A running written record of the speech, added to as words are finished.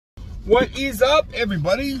What is up,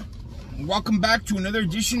 everybody? Welcome back to another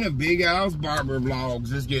edition of Big Al's Barber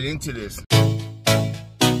Vlogs. Let's get into this.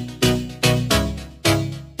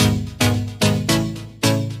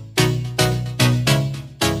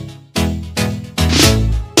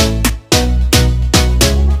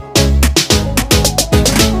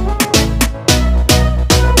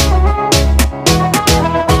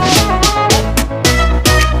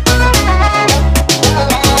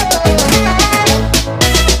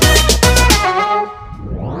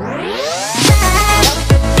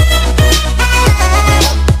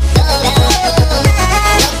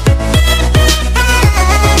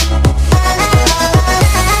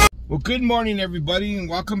 Good morning, everybody, and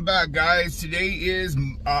welcome back, guys. Today is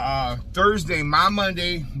Thursday, my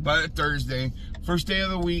Monday, but Thursday, first day of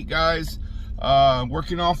the week, guys.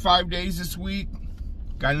 Working all 5 days this week.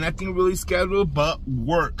 Got nothing really scheduled but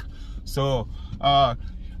work. So I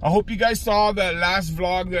hope you guys saw that last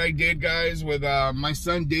vlog that I did, guys, with my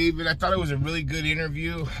son David. I thought it was a really good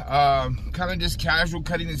interview. Kind of just casual,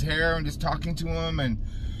 cutting his hair and just talking to him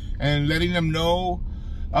and letting him know,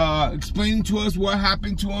 explaining to us what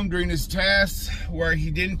happened to him during his test where he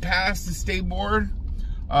didn't pass the state board.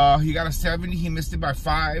 He got a 70, he missed it by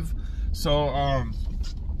 5. So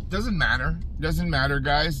doesn't matter,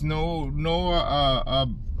 guys. No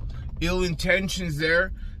ill intentions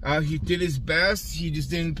there. He did his best, he just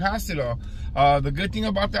didn't pass it all. The good thing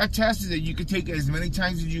about that test is that you can take it as many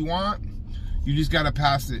times as you want. You just got to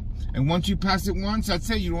pass it. And once you pass it once, that's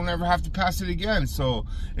it. You don't ever have to pass it again. So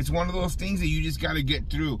it's one of those things that you just got to get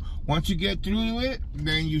through. Once you get through it,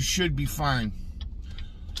 then you should be fine.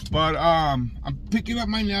 But I'm picking up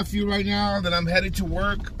my nephew right now that I'm headed to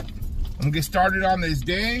work. I'm going to get started on this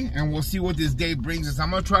day, and we'll see what this day brings us.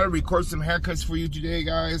 I'm going to try to record some haircuts for you today,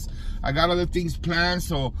 guys. I got other things planned,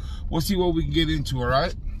 so we'll see what we can get into, all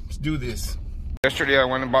right? Let's do this. Yesterday, I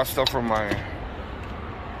went and bought stuff from my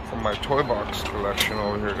toy box collection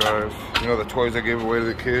over here, guys. You know, the toys I gave away to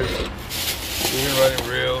the kids. They've been running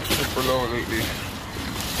real super low lately,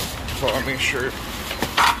 so I made sure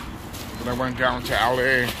that I went down to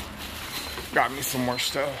LA, got me some more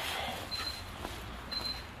stuff.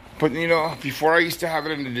 But you know, before I used to have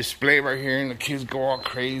it in the display right here and the kids go all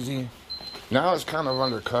crazy. Now it's kind of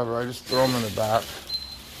undercover. I just throw them in the back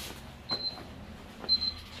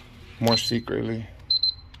more secretly.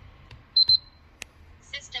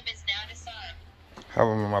 Have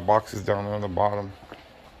them in my boxes down there on the bottom.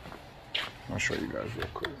 I'll show you guys real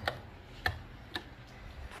quick.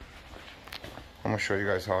 I'm gonna show you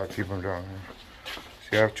guys how I keep them down here.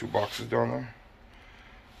 See, I have 2 boxes down there.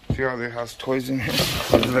 See how they have toys in here?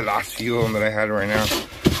 These are the last few of them that I had right now.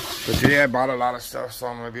 But today I bought a lot of stuff, so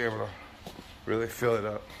I'm gonna be able to really fill it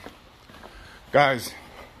up. Guys,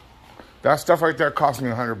 that stuff right there cost me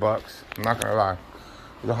 $100. I'm not gonna lie.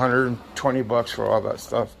 It was 120 bucks for all that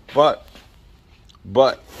stuff.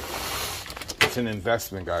 But it's an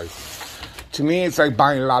investment, guys. To me, it's like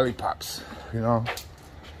buying lollipops, you know?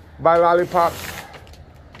 Buy lollipops.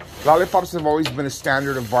 Lollipops have always been a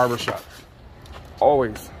standard of barbershop.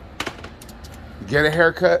 Always. You get a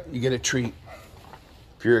haircut, you get a treat.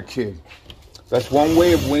 If you're a kid. That's one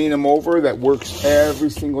way of winning them over that works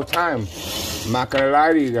every single time. I'm not gonna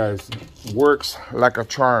lie to you guys. It works like a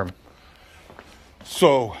charm.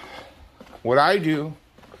 So, what I do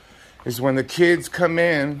is when the kids come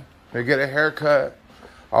in, they get a haircut,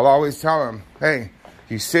 I'll always tell them, hey,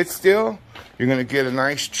 you sit still, you're gonna get a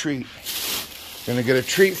nice treat. You're gonna get a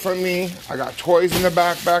treat from me. I got toys in the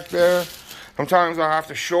back there. Sometimes I'll have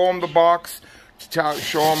to show them the box to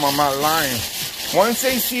show them I'm not lying. Once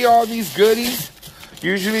they see all these goodies,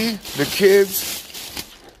 usually the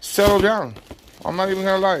kids settle down. I'm not even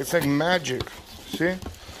gonna lie, it's like magic. See?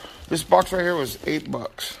 This box right here was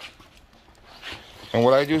 $8. And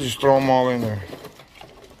what I do is just throw them all in there.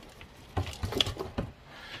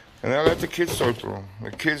 And then I let the kids sort through them.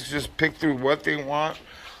 The kids just pick through what they want.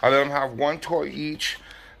 I let them have 1 toy each.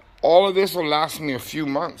 All of this will last me a few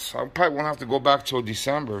months. I probably won't have to go back till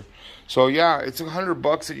December. So yeah, it's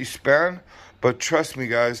 $100 that you spend. But trust me,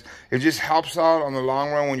 guys, it just helps out on the long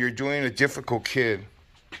run when you're doing a difficult kid.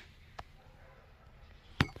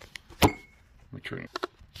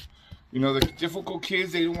 You know, the difficult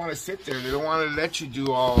kids, they don't want to sit there. They don't want to let you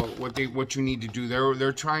do all what you need to do.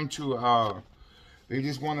 They're trying to they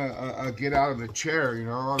just want to get out of the chair, you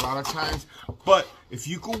know, a lot of times. But if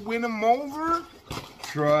you can win them over,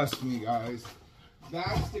 trust me, guys,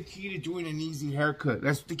 that's the key to doing an easy haircut.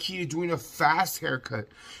 That's the key to doing a fast haircut.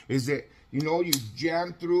 Is that, you know, you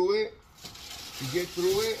jam through it, you get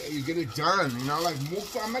through it, and you get it done. You know, like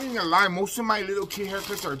I'm not even gonna lie, most of my little kid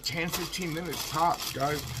haircuts are 10, 15 minutes tops,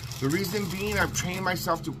 guys. The reason being, I've trained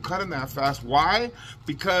myself to cut them that fast. Why?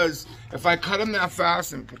 Because if I cut them that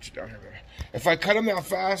fast, and put you down here, if I cut them that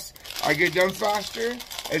fast, I get done faster.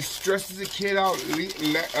 It stresses the kid out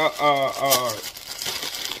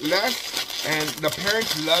less, and the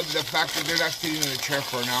parents love the fact that they're not sitting in a chair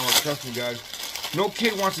for an hour. Trust me, guys. No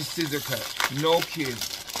kid wants a scissor cut. No kid.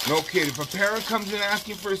 No kid. If a parent comes in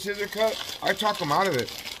asking for a scissor cut, I talk them out of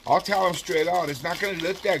it. I'll tell them straight out, it's not going to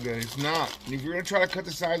look that good. It's not. And if you're going to try to cut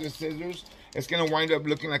the size of scissors, it's going to wind up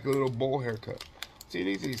looking like a little bowl haircut. See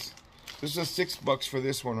these? This is $6 for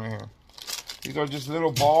this one right here. These are just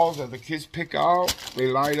little balls that the kids pick out. They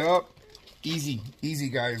light up. Easy. Easy,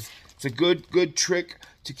 guys. It's a good trick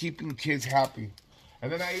to keeping kids happy.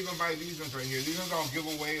 And then I even buy these ones right here. These ones I'll give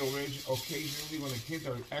away occasionally when the kids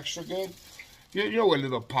are extra good. You know what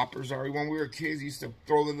little poppers are? When we were kids, you used to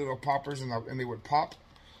throw the little poppers and they would pop.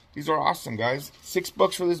 These are awesome, guys.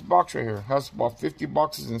 $6 for this box right here. Has about 50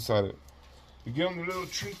 boxes inside it. You give them little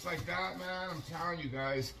treats like that, man. I'm telling you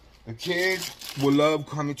guys, the kids will love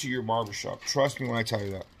coming to your barbershop. Trust me when I tell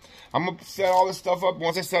you that. I'm going to set all this stuff up.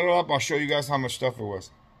 Once I set it up, I'll show you guys how much stuff it was.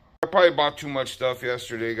 I probably bought too much stuff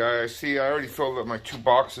yesterday, guys. See, I already filled up my 2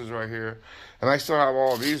 boxes right here. And I still have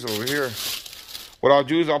all these over here. What I'll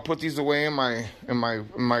do is I'll put these away in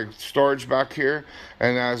my storage back here,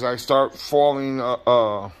 and as I start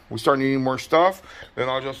we start needing more stuff, then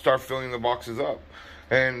I'll just start filling the boxes up.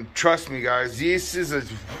 And trust me, guys, this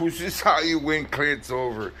is how you win clients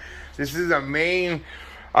over. This is a main.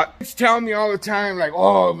 It's telling me all the time, like,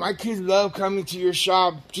 oh, my kids love coming to your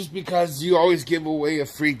shop just because you always give away a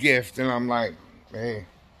free gift, and I'm like, hey,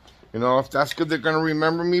 you know, if that's good, they're gonna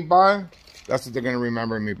remember me by. That's what they're going to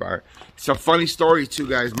remember me by. It's a funny story, too,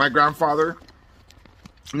 guys. My grandfather,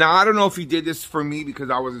 now, I don't know if he did this for me because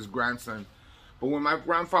I was his grandson. But when my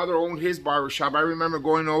grandfather owned his barbershop, I remember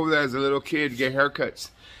going over there as a little kid to get haircuts.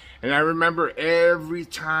 And I remember every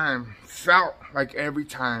time, felt like every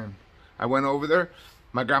time I went over there,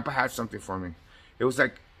 my grandpa had something for me. It was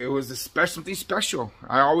like, it was something special.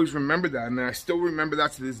 I always remember that. And I still remember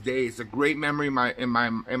that to this day. It's a great memory in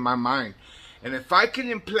my mind. And if I can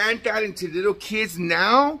implant that into little kids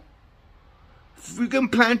now, if we can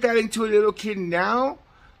plant that into a little kid now,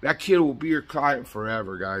 that kid will be your client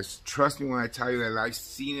forever, guys. Trust me when I tell you that. I've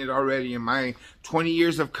seen it already in my 20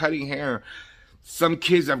 years of cutting hair. Some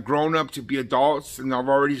kids have grown up to be adults, and I've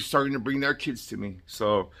already starting to bring their kids to me.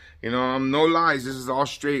 So, you know, no lies. This is all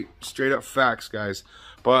straight up facts, guys.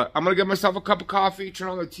 But I'm going to get myself a cup of coffee, turn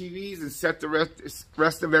on the TVs, and set the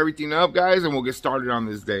rest of everything up, guys, and we'll get started on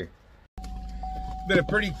this day. Been a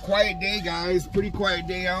pretty quiet day, guys. Pretty quiet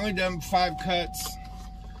day. I only done 5 cuts.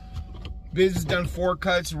 Biz has done 4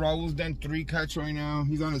 cuts. Raul's done 3 cuts right now.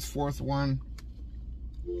 He's on his 4th one.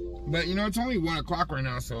 But you know, it's only 1 o'clock right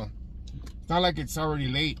now, so it's not like it's already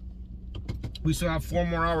late. We still have 4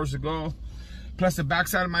 more hours to go. Plus the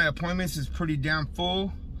backside of my appointments is pretty damn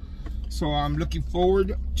full. So I'm looking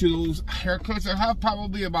forward to those haircuts. I have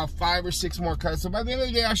probably about 5 or 6 more cuts. So by the end of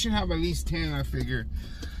the day, I should have at least 10, I figure.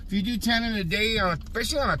 If you do 10 in a day,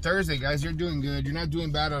 especially on a Thursday, guys, you're doing good. You're not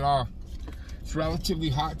doing bad at all. It's relatively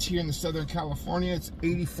hot here in the Southern California. It's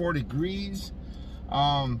 84 degrees.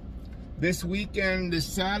 This weekend, this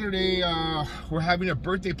Saturday, we're having a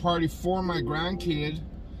birthday party for my grandkid.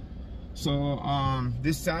 So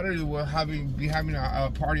this Saturday, we'll be having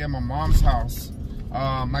a party at my mom's house.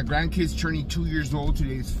 My grandkid's turning 2 years old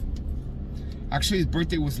today. Actually, his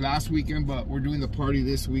birthday was last weekend, but we're doing the party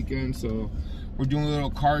this weekend. So we're doing a little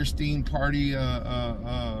Cars themed party.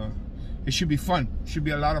 It should be fun. Should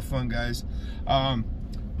be a lot of fun, guys.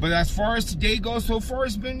 But as far as today goes, so far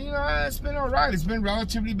it's been, you know, it's been all right. It's been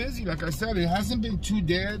relatively busy. Like I said, it hasn't been too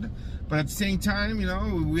dead, but at the same time, you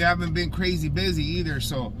know, we haven't been crazy busy either.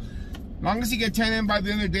 So as long as you get 10 in by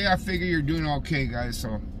the end of the day, I figure you're doing okay, guys.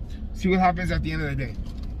 So see what happens at the end of the day.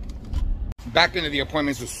 Back into the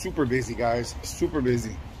appointments was super busy, guys. Super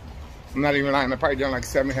busy. I'm not even lying. I've probably done like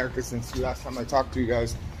 7 haircuts since the last time I talked to you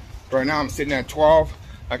guys. Right now I'm sitting at 12.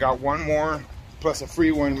 I got 1 more plus a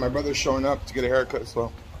free one. My brother's showing up to get a haircut.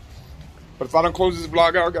 So, but if I don't close this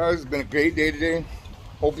vlog out, guys, it's been a great day today.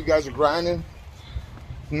 Hope you guys are grinding.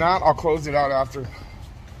 If not, I'll close it out after.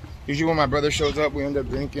 Usually when my brother shows up, we end up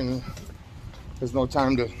drinking. There's no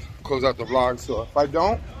time to close out the vlog. So if I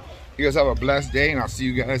don't, you guys have a blessed day, and I'll see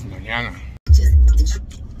you guys mañana.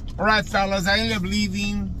 All right, fellas, I ended up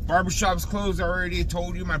leaving. Barbershop's closed already. I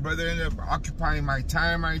told you, my brother ended up occupying my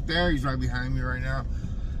time right there. He's right behind me right now.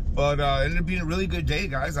 But it ended up being a really good day,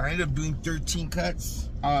 guys. I ended up doing 13 cuts.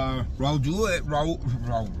 Raul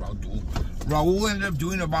ended up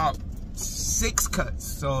doing about 6 cuts.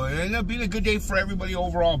 So it ended up being a good day for everybody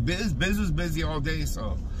overall. Biz was busy all day,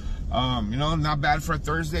 so You know, not bad for a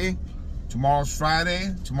Thursday. Tomorrow's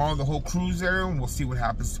Friday. Tomorrow the whole crew's there, and we'll see what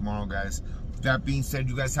happens tomorrow, guys. With that being said,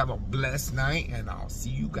 you guys have a blessed night, and I'll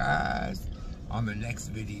see you guys on the next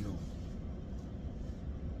video.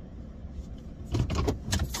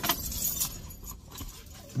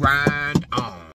 Grind.